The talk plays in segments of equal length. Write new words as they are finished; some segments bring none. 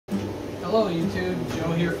Hello YouTube,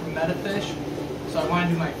 Joe here from Metafish. So I want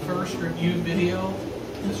to do my first review video.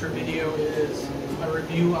 This video is a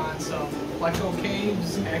review on some Pleco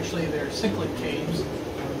caves. Actually they're cichlid caves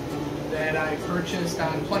that I purchased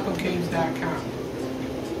on plecocaves.com.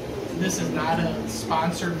 This is not a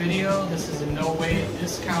sponsored video. This is in no way a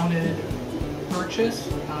discounted purchase.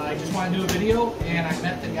 I just want to do a video, and I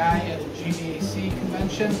met the guy at a GVAC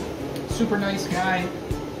convention. Super nice guy,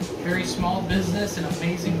 very small business and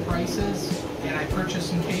amazing prices, and I purchased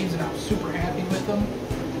some caves and I was super happy with them.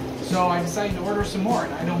 So I decided to order some more,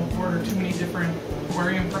 and I don't order too many different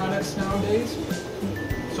aquarium products nowadays.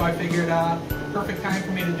 So I figured perfect time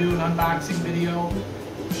for me to do an unboxing video,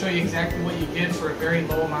 show you exactly what you get for a very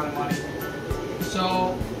low amount of money.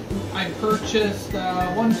 So I purchased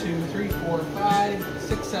 1, 2, 3, 4, 5,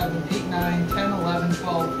 6, 7, 8, 9, 10, 11,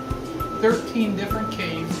 12, 13 different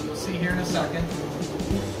caves. You'll see here in a second.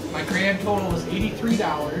 My grand total was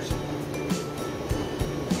 $83,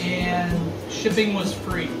 and shipping was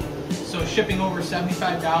free. So shipping over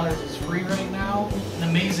 $75 is free right now. An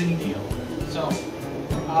amazing deal. So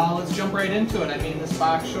let's jump right into it. I mean, this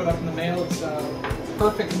box showed up in the mail. It's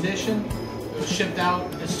perfect condition. It was shipped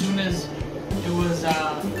out as soon as it was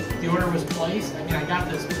the order was placed. I mean, I got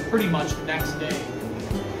this pretty much the next day.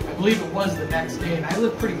 I believe it was the next day, and I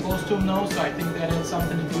live pretty close to them though, so I think that had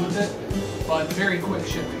something to do with it. But very quick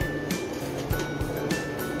shipping.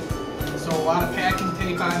 So a lot of packing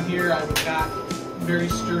tape on here. I got a very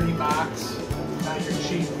sturdy box, not your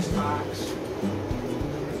cheap box.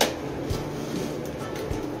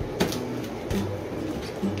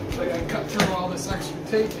 So I gotta cut through all this extra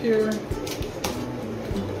tape here.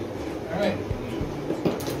 Alright.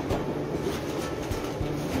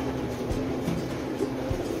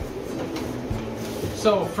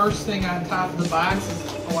 So first thing on top of the box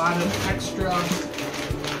is a lot of extra,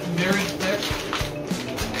 very thick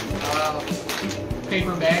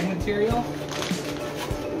paper bag material.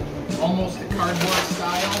 Almost a cardboard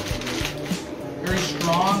style. Very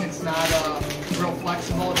strong. It's not real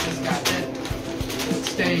flexible. It just got it to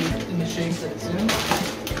stay in the shape that it's in.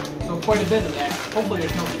 So quite a bit of that. Hopefully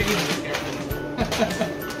there's no cables in here.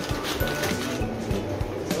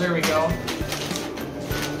 So there we go.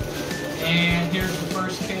 And here's the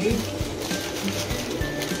first cage.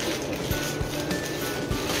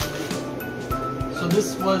 So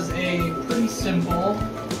this was a pretty simple, I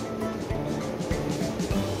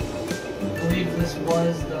believe this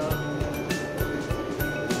was the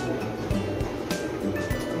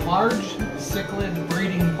large cichlid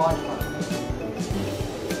breeding mud hut.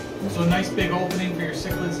 So a nice big opening for your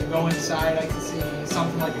cichlids to go inside. I can see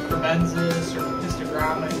something like a crevensis or a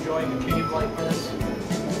histogramma enjoying a cave like this.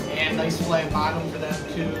 And nice flat bottom for them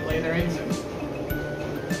to lay their eggs in.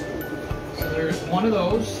 So there's one of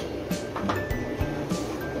those.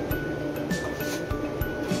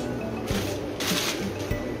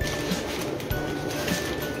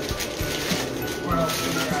 What else do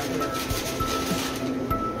we got here?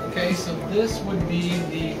 Okay, so this would be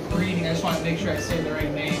the breeding. I just want to make sure I say the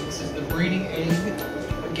right name. This is the breeding egg.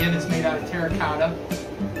 Again, it's made out of terracotta,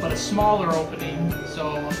 but a smaller opening.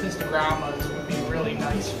 So a histogramma would be really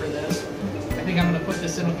nice for this. I think I'm going to put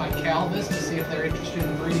this in with my calvis to see if they're interested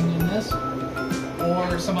in breeding in this,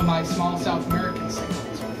 or some of my small South American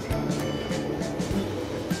cichlids.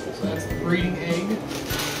 So that's the breeding egg.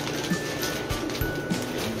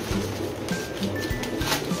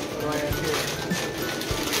 What do I have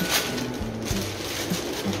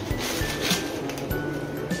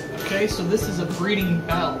here? Okay, so this is a breeding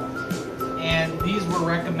bell, and these were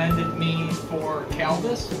recommended me for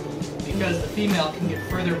calvis, because the female can get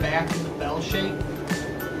further back in the bell shape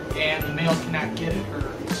and the male cannot get at her.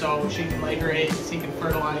 So she can lay her eggs, he can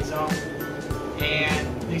fertilize them,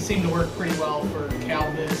 and they seem to work pretty well for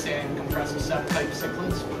calvis and compressive sept type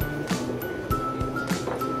cichlids.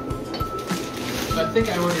 So I think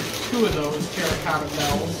I ordered 2 of those terracotta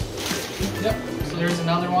bells. Yep, so there's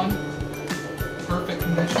another one. Perfect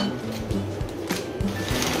condition.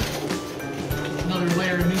 Another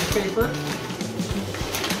layer of newspaper.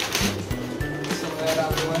 That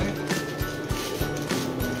out of the way.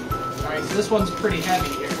 Alright, so this one's pretty heavy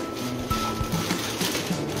here.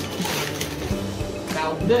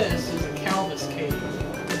 Now this is a calvis cave.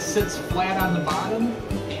 It sits flat on the bottom,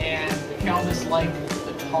 and the calvis like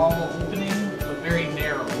the tall opening, but very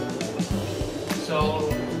narrow. So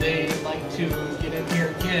they like to get in here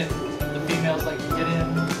again. The females like to get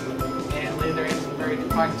in and lay their eggs in a very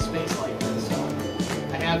confined space like this. So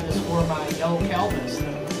I have this for my yellow calvis.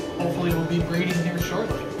 Hopefully we'll be breeding here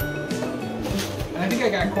shortly. And I think I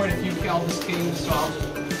got quite a few calvis caves, so I'll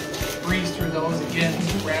just breeze through those again,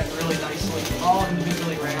 wrapped really nicely, all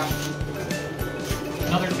individually wrapped.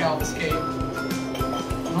 another Calvus cave.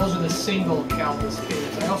 And those are the single Calvus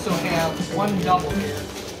caves. I also have one double here.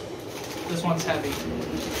 This one's heavy.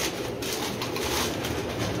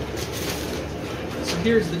 So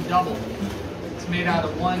here's the double. It's made out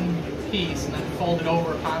of one piece and then folded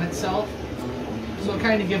over upon itself. So it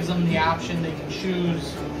kind of gives them the option. They can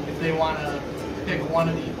choose if they want to pick one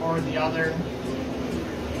of the or the other.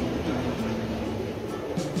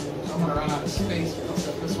 So I'm going to run out of space. I'll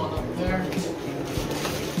set this one up there.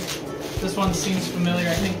 This one seems familiar.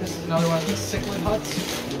 I think this is another one of the Cichlid huts.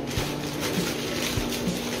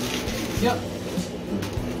 Yep.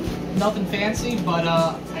 Nothing fancy, but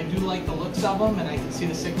I do like the looks of them, and I can see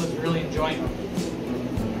the Cichlids really enjoying them.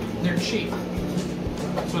 They're cheap.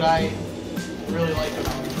 That's what I really like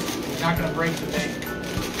about them. They're not going to break the bank.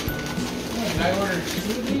 And I ordered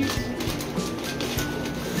 2 of these.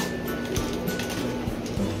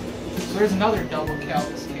 So there's another double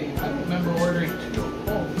Calvus cave. I don't remember ordering 2 of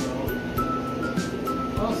both, though.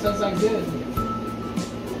 Well, it says I did.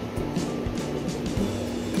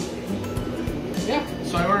 Yeah,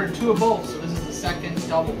 so I ordered 2 of both, so this is the second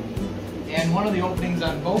double. And one of the openings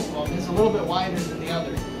on both of them is a little bit wider than the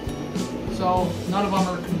other. So none of them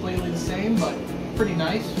are completely the same, but pretty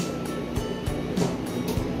nice.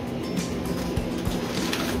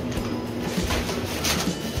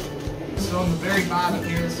 So on the very bottom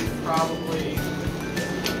here, this is probably,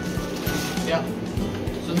 yeah.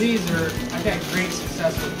 So these are, I've had great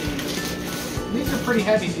success with these. These are pretty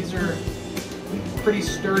heavy. These are pretty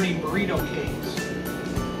sturdy burrito caves.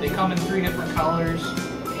 They come in 3 different colors,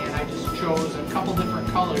 and I just chose a couple different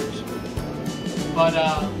colors. But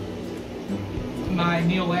my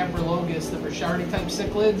Neolamprologus, the Burchardi type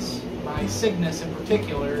cichlids, my Cygnus in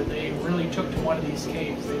particular, they really took to one of these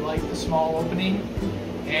caves. They liked the small opening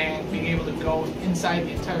and being able to go inside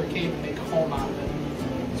the entire cave and make a home out of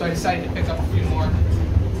it. So I decided to pick up a few more.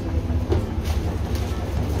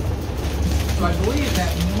 So I believe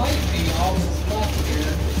that might be all that's left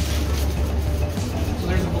here. So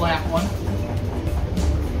there's a black one.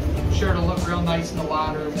 I'm sure it'll look real nice in the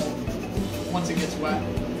water once it gets wet.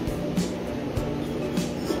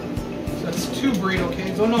 So that's 2 burrito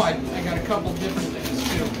caves. Oh no, I got a couple different things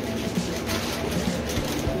too.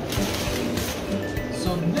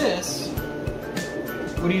 So this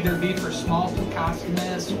would either be for small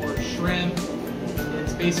Plecostomus or shrimp.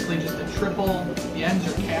 It's basically just a triple. The ends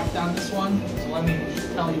are capped on this one. So let me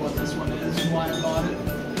tell you what this one is and why I bought it.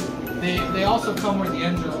 They also come where the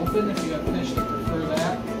ends are open if you have fish that prefer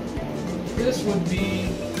that. This would be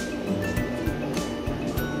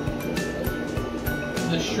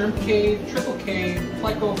the shrimp cave, triple cave,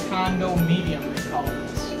 Pleco condo medium, they call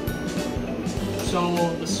this. So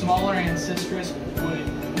the smaller ancestors would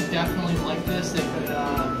definitely like this. They could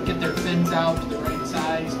get their fins out to the right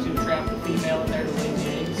size to trap the female in there to lay the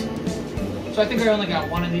eggs. So I think I only got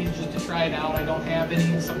one of these just to try it out. I don't have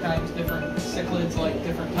any. Sometimes different cichlids like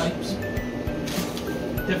different types.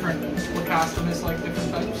 Different Plecostomus like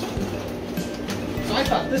different types. So I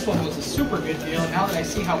thought this one was a super good deal. Now that I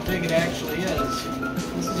see how big it actually is,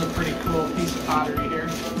 this is a pretty cool piece of pottery here.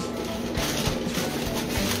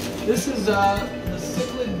 This is the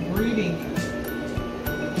cichlid breeding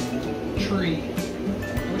tree.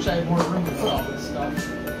 I wish I had more room to put all this stuff.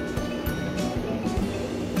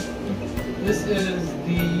 This is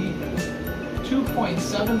the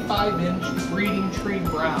 2.75-inch breeding tree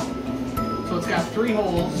brown. So it's got 3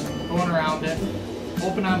 holes going around it,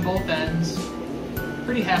 open on both ends,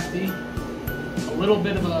 pretty hefty, a little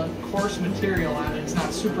bit of a coarse material on it. It's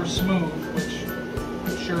not super smooth, which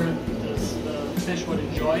I'm sure the fish would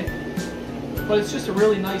enjoy. But it's just a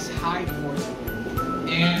really nice hide for it.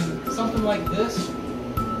 And something like this,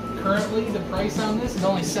 currently the price on this is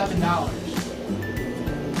only $7.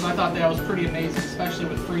 So I thought that was pretty amazing, especially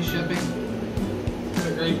with free shipping. It's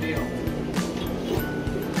a great deal.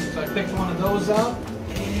 So I picked one of those up,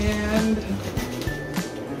 and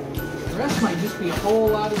the rest might just be a whole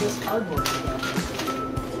lot of this cardboard stuff.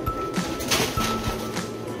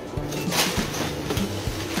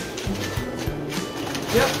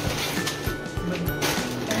 Yep. But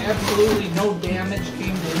absolutely no damage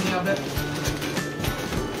came to any of it.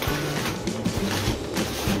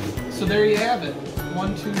 So there you have it.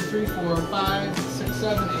 1, 2, 3, 4, 5, 6,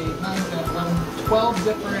 7, 8, 9, 10, 11, 12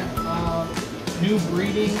 different new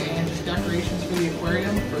breeding and just decorations for the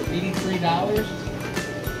aquarium for $83.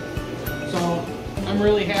 So I'm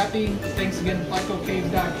really happy. Thanks again,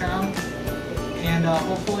 plecocaves.com. And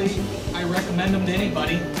hopefully I recommend them to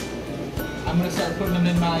anybody. I'm going to start putting them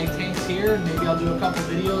in my tanks here, and maybe I'll do a couple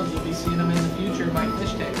videos. You'll be seeing them in the future in my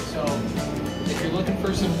fish tank. So if you're looking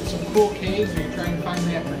for some cool caves, or you're trying to find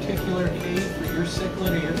that particular cave for your your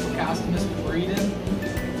cichlid or your Plecostomus to breed in,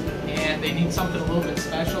 and they need something a little bit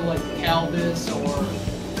special like the Calvis,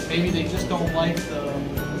 or maybe they just don't like the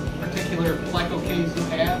particular Pleco caves you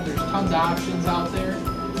have, there's tons of options out there,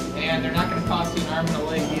 and they're not going to cost you an arm and a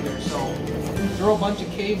leg either. So throw a bunch of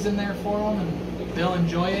caves in there for them, and they'll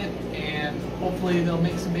enjoy it, and hopefully they'll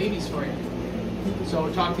make some babies for you.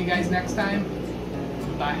 So talk to you guys next time.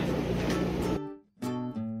 Bye.